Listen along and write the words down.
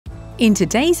In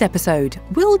today's episode,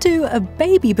 we'll do a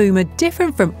baby boomer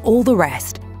different from all the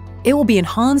rest. It will be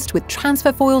enhanced with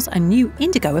transfer foils and new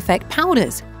indigo effect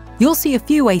powders. You'll see a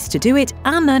few ways to do it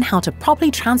and learn how to properly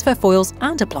transfer foils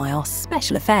and apply our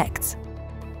special effects.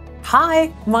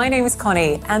 Hi, my name is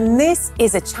Connie, and this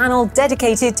is a channel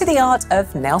dedicated to the art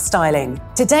of nail styling.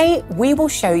 Today, we will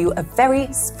show you a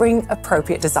very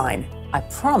spring-appropriate design. I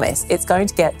promise it's going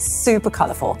to get super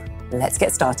colourful. Let's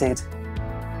get started.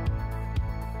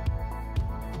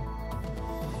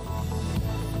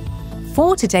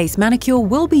 For today's manicure,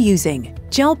 we'll be using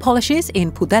gel polishes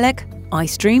in Pudelek,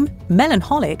 Ice Dream,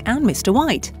 Melancholic and Mr.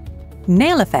 White.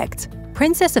 Nail effects,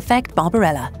 Princess Effect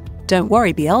Barbarella, Don't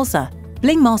Worry Bielsa,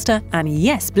 Bling Master and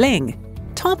Yes Bling.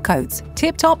 Top coats,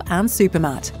 Tip Top and Super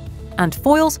Matte. And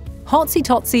foils, Hotsy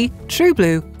Totsy, True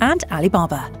Blue and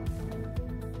Alibaba.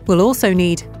 We'll also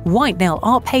need white nail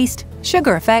art paste,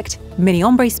 sugar effect, mini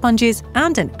ombre sponges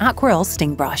and an aquarelle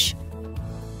sting brush.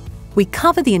 We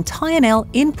cover the entire nail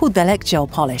in Pudelek gel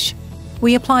polish.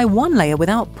 We apply one layer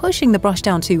without pushing the brush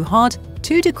down too hard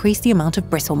to decrease the amount of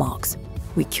bristle marks.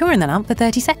 We cure in the lamp for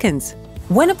 30 seconds.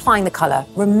 When applying the colour,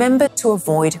 remember to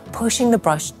avoid pushing the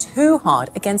brush too hard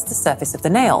against the surface of the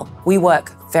nail. We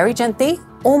work very gently,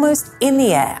 almost in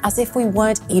the air, as if we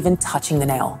weren't even touching the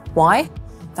nail. Why?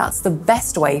 That's the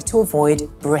best way to avoid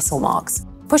bristle marks.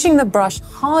 Pushing the brush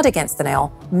hard against the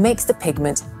nail makes the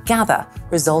pigment gather,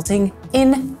 resulting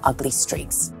in ugly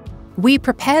streaks. We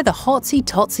prepare the Hotsy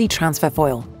Totsy transfer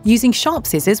foil. Using sharp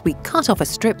scissors, we cut off a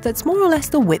strip that's more or less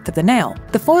the width of the nail.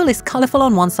 The foil is colourful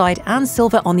on one side and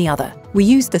silver on the other. We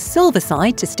use the silver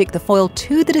side to stick the foil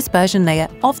to the dispersion layer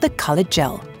of the coloured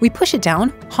gel. We push it down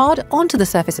hard onto the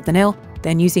surface of the nail,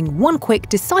 then using one quick,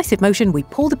 decisive motion, we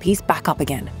pull the piece back up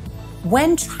again.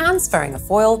 When transferring a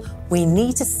foil, we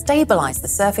need to stabilise the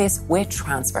surface we're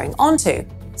transferring onto.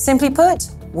 Simply put,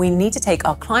 we need to take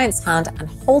our client's hand and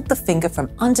hold the finger from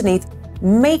underneath,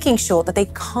 making sure that they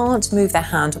can't move their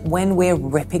hand when we're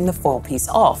ripping the foil piece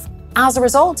off. As a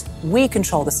result, we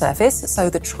control the surface so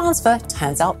the transfer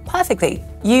turns out perfectly.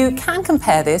 You can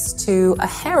compare this to a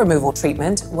hair removal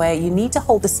treatment where you need to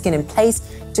hold the skin in place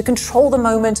to control the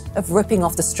moment of ripping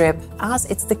off the strip, as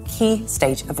it's the key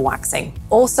stage of waxing.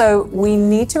 Also, we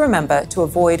need to remember to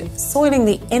avoid soiling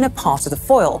the inner part of the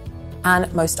foil,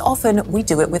 and most often we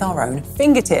do it with our own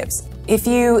fingertips. If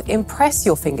you impress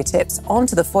your fingertips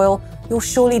onto the foil, you'll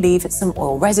surely leave some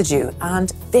oil residue, and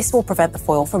this will prevent the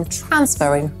foil from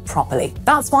transferring properly.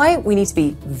 That's why we need to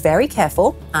be very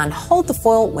careful and hold the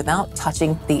foil without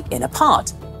touching the inner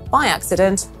part, by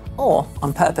accident or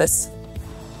on purpose.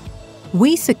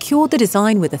 We secure the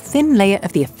design with a thin layer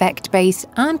of the effect base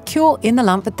and cure in the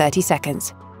lamp for 30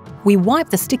 seconds. We wipe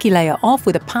the sticky layer off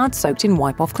with a pad soaked in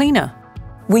wipe-off cleaner.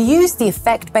 We use the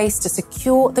effect base to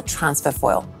secure the transfer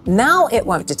foil. Now it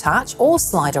won't detach or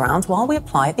slide around while we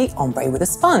apply the ombre with a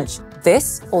sponge.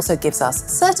 This also gives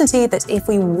us certainty that if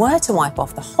we were to wipe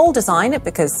off the whole design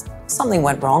because something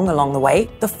went wrong along the way,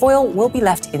 the foil will be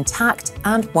left intact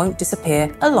and won't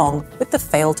disappear along with the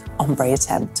failed ombre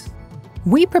attempt.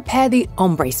 We prepare the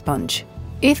ombre sponge.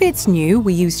 If it's new,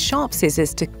 we use sharp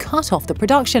scissors to cut off the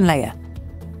production layer.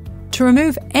 To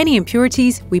remove any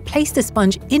impurities, we place the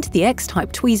sponge into the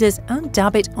X-type tweezers and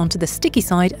dab it onto the sticky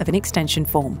side of an extension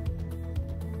form.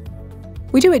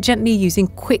 We do it gently using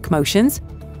quick motions.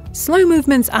 Slow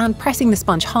movements and pressing the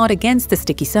sponge hard against the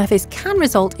sticky surface can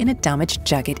result in a damaged,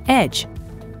 jagged edge.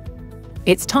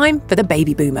 It's time for the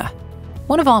baby boomer.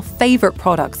 One of our favourite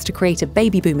products to create a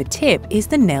baby boomer tip is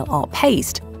the nail art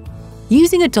paste.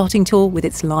 Using a dotting tool with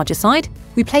its larger side,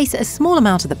 we place a small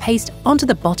amount of the paste onto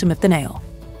the bottom of the nail.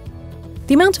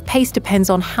 The amount of paste depends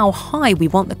on how high we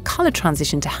want the colour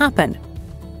transition to happen.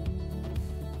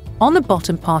 On the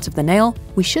bottom part of the nail,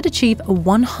 we should achieve a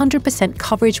 100%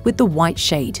 coverage with the white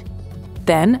shade.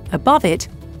 Then, above it,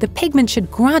 the pigment should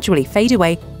gradually fade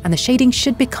away and the shading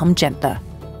should become gentler.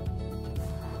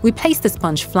 We place the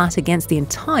sponge flat against the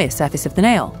entire surface of the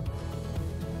nail.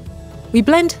 We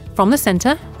blend from the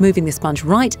centre, moving the sponge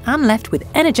right and left with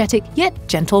energetic yet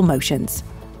gentle motions.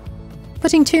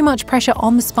 Putting too much pressure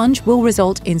on the sponge will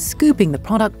result in scooping the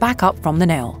product back up from the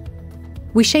nail.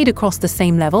 We shade across the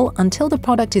same level until the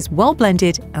product is well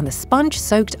blended and the sponge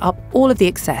soaked up all of the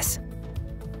excess.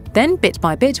 Then, bit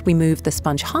by bit, we move the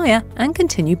sponge higher and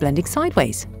continue blending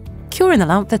sideways. Cure in the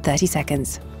lamp for 30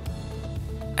 seconds.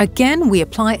 Again, we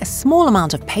apply a small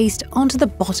amount of paste onto the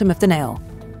bottom of the nail.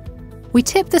 We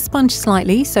tip the sponge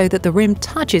slightly so that the rim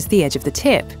touches the edge of the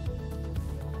tip.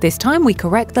 This time we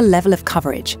correct the level of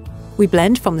coverage. We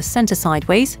blend from the centre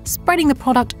sideways, spreading the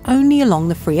product only along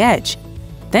the free edge.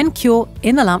 Then cure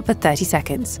in the lamp for 30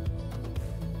 seconds.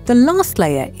 The last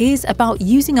layer is about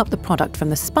using up the product from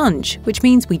the sponge, which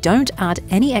means we don't add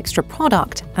any extra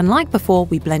product, and like before,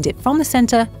 we blend it from the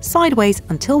center sideways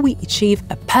until we achieve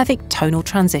a perfect tonal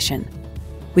transition.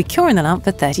 We cure in the lamp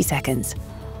for 30 seconds.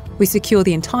 We secure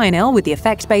the entire nail with the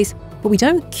effect base, but we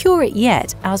don't cure it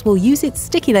yet, as we'll use its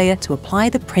sticky layer to apply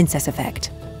the princess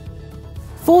effect.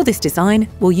 For this design,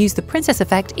 we'll use the princess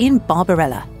effect in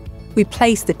Barbarella. We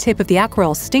place the tip of the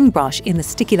aquarelle sting brush in the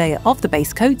sticky layer of the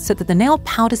base coat so that the nail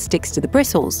powder sticks to the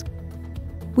bristles.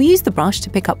 We use the brush to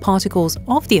pick up particles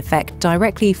of the effect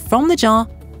directly from the jar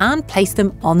and place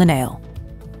them on the nail.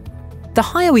 The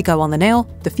higher we go on the nail,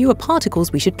 the fewer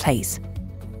particles we should place.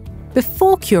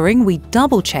 Before curing, we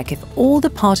double-check if all the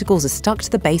particles are stuck to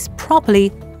the base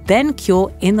properly, then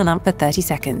cure in the lamp for 30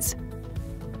 seconds.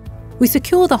 We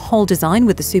secure the whole design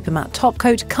with the super matte top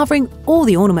coat, covering all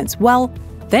the ornaments well,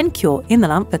 then cure in the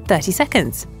lamp for 30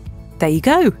 seconds. There you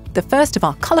go! The first of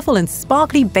our colourful and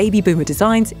sparkly baby boomer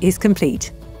designs is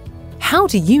complete. How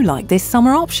do you like this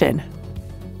summer option?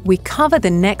 We cover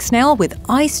the next nail with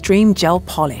Ice Dream Gel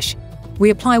Polish. We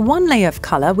apply one layer of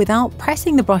colour without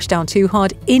pressing the brush down too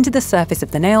hard into the surface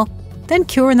of the nail, then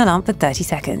cure in the lamp for 30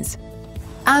 seconds.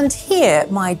 And here,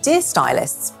 my dear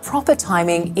stylists, proper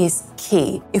timing is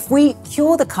key. If we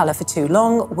cure the colour for too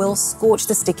long, we'll scorch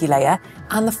the sticky layer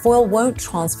and the foil won't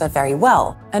transfer very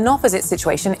well. An opposite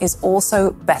situation is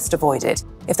also best avoided.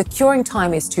 If the curing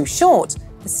time is too short,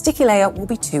 the sticky layer will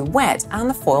be too wet and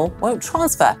the foil won't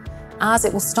transfer, as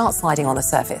it will start sliding on the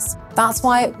surface. That's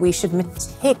why we should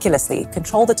meticulously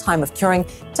control the time of curing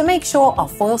to make sure our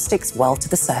foil sticks well to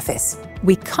the surface.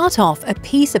 We cut off a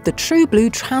piece of the True Blue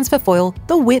transfer foil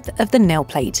the width of the nail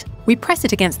plate. We press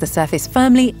it against the surface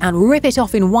firmly and rip it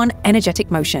off in one energetic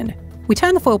motion. We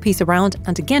turn the foil piece around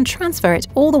and again transfer it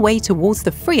all the way towards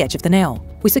the free edge of the nail.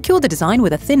 We secure the design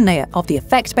with a thin layer of the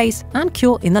effect base and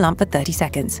cure in the lamp for 30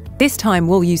 seconds. This time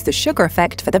we'll use the sugar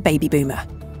effect for the baby boomer.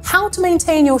 How to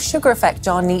maintain your sugar effect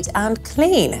jar neat and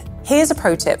clean? Here's a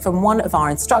pro tip from one of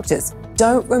our instructors.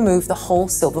 Don't remove the whole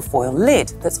silver foil lid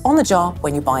that's on the jar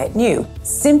when you buy it new.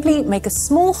 Simply make a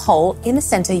small hole in the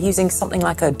center using something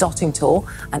like a dotting tool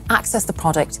and access the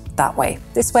product that way.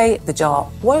 This way, the jar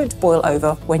won't boil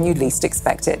over when you least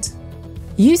expect it.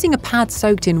 Using a pad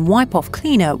soaked in wipe-off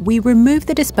cleaner, we remove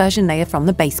the dispersion layer from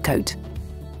the base coat.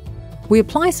 We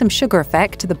apply some sugar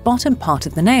effect to the bottom part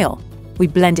of the nail. We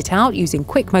blend it out using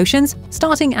quick motions,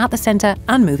 starting at the center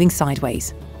and moving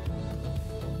sideways.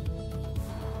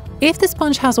 If the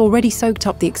sponge has already soaked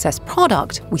up the excess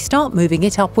product, we start moving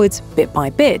it upwards bit by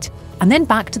bit, and then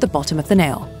back to the bottom of the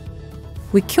nail.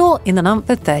 We cure in the lamp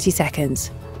for 30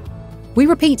 seconds. We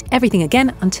repeat everything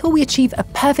again until we achieve a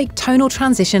perfect tonal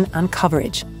transition and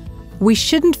coverage. We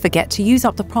shouldn't forget to use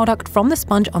up the product from the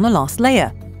sponge on the last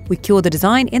layer. We cure the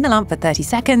design in the lamp for 30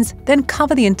 seconds, then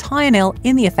cover the entire nail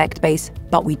in the effect base,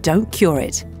 but we don't cure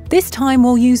it. This time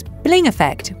we'll use Bling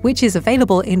Effect, which is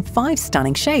available in 5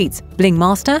 stunning shades: Bling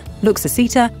Master,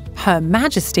 Luxosita, Her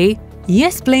Majesty,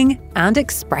 Yes Bling, and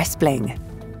Express Bling.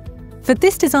 For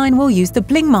this design we'll use the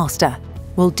Bling Master.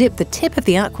 We'll dip the tip of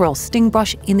the aquarelle sting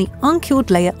brush in the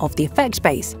uncured layer of the effect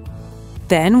base.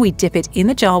 Then we dip it in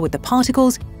the jar with the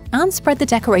particles and spread the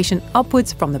decoration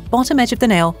upwards from the bottom edge of the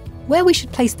nail, where we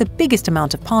should place the biggest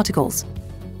amount of particles.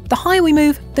 The higher we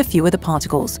move, the fewer the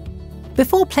particles.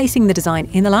 Before placing the design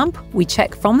in the lamp, we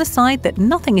check from the side that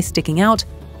nothing is sticking out,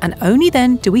 and only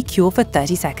then do we cure for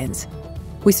 30 seconds.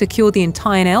 We secure the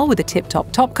entire nail with a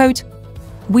tip-top top coat.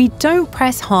 We don't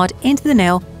press hard into the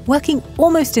nail, working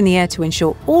almost in the air to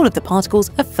ensure all of the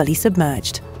particles are fully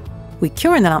submerged. We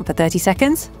cure in the lamp for 30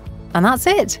 seconds, and that's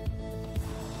it.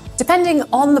 Depending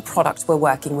on the product we're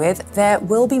working with, there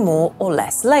will be more or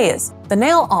less layers. The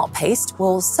nail art paste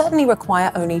will certainly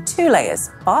require only 2 layers,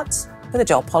 but with a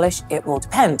gel polish, it will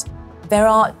depend. There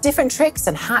are different tricks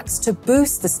and hacks to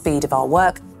boost the speed of our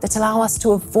work that allow us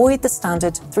to avoid the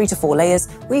standard 3 to 4 layers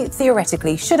we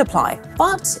theoretically should apply.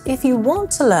 But if you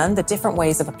want to learn the different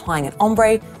ways of applying an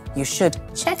ombre, you should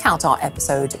check out our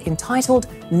episode entitled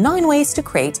 9 Ways to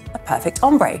Create a Perfect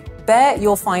Ombre. There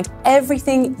you'll find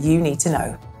everything you need to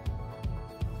know.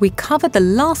 We cover the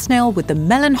last nail with the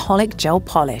Melancholic Gel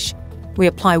Polish. We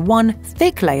apply one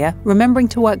thick layer, remembering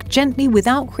to work gently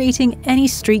without creating any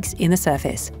streaks in the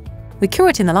surface. We cure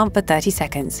it in the lamp for 30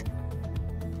 seconds.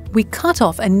 We cut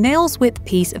off a nail's width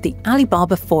piece of the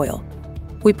Alibaba foil.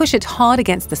 We push it hard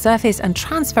against the surface and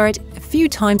transfer it a few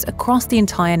times across the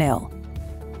entire nail.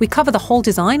 We cover the whole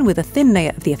design with a thin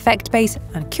layer of the effect base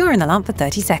and cure in the lamp for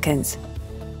 30 seconds.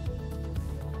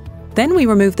 Then we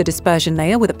remove the dispersion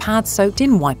layer with a pad soaked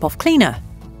in wipe-off cleaner.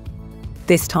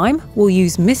 This time, we'll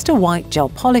use Mr. White Gel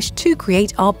Polish to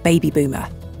create our baby boomer.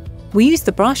 We use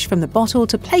the brush from the bottle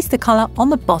to place the colour on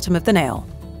the bottom of the nail.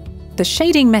 The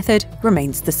shading method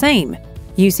remains the same.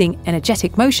 Using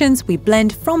energetic motions, we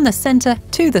blend from the centre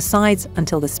to the sides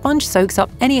until the sponge soaks up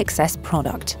any excess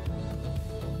product.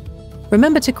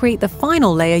 Remember to create the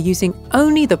final layer using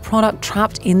only the product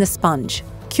trapped in the sponge.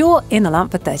 Cure in the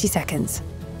lamp for 30 seconds.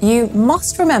 You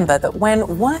must remember that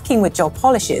when working with gel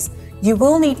polishes, you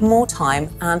will need more time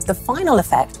and the final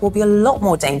effect will be a lot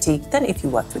more dainty than if you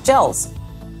worked with gels.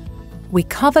 We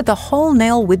cover the whole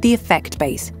nail with the effect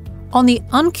base. On the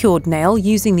uncured nail,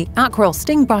 using the Aquarel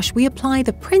Sting brush, we apply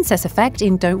the princess effect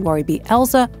in Don't Worry Be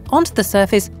Elsa onto the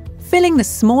surface, filling the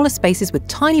smaller spaces with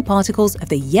tiny particles of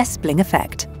the Yes Bling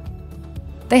effect.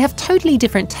 They have totally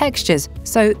different textures,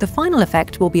 so the final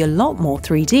effect will be a lot more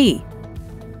 3D.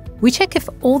 We check if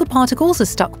all the particles are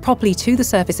stuck properly to the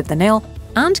surface of the nail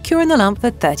and cure in the lamp for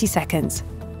 30 seconds.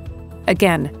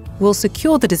 Again, we'll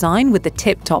secure the design with the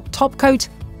tip-top top coat,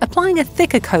 applying a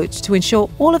thicker coat to ensure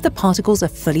all of the particles are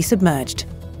fully submerged.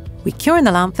 We cure in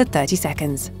the lamp for 30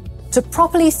 seconds. To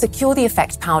properly secure the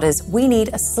effect powders, we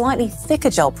need a slightly thicker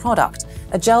gel product,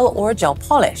 a gel or a gel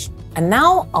polish. And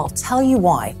now I'll tell you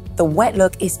why. The wet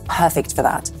look is perfect for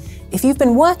that. If you've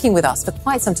been working with us for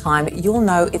quite some time, you'll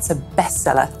know it's a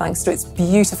bestseller thanks to its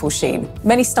beautiful sheen.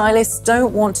 Many stylists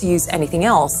don't want to use anything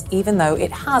else, even though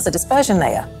it has a dispersion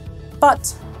layer.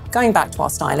 But going back to our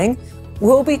styling,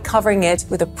 we'll be covering it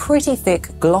with a pretty thick,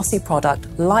 glossy product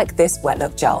like this wet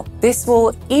look gel. This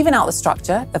will even out the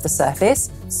structure of the surface,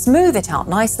 smooth it out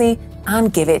nicely,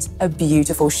 and give it a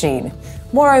beautiful sheen.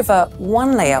 Moreover,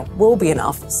 one layer will be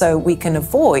enough so we can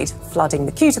avoid flooding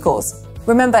the cuticles.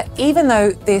 Remember, even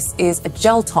though this is a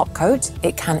gel top coat,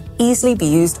 it can easily be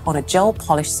used on a gel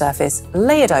polished surface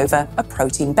layered over a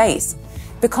protein base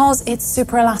because it's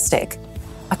super elastic.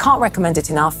 I can't recommend it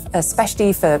enough,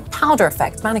 especially for powder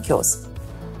effect manicures.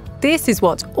 This is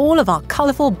what all of our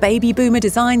colourful baby boomer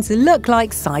designs look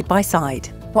like side by side.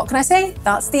 What can I say?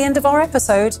 That's the end of our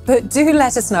episode. But do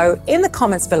let us know in the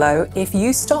comments below if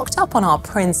you stocked up on our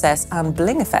princess and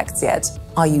bling effects yet.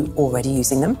 Are you already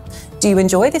using them? Do you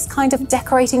enjoy this kind of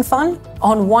decorating fun?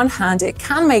 On one hand, it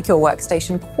can make your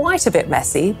workstation quite a bit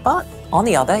messy, but on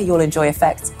the other, you'll enjoy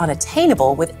effects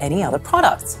unattainable with any other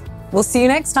products. We'll see you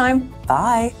next time.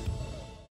 Bye.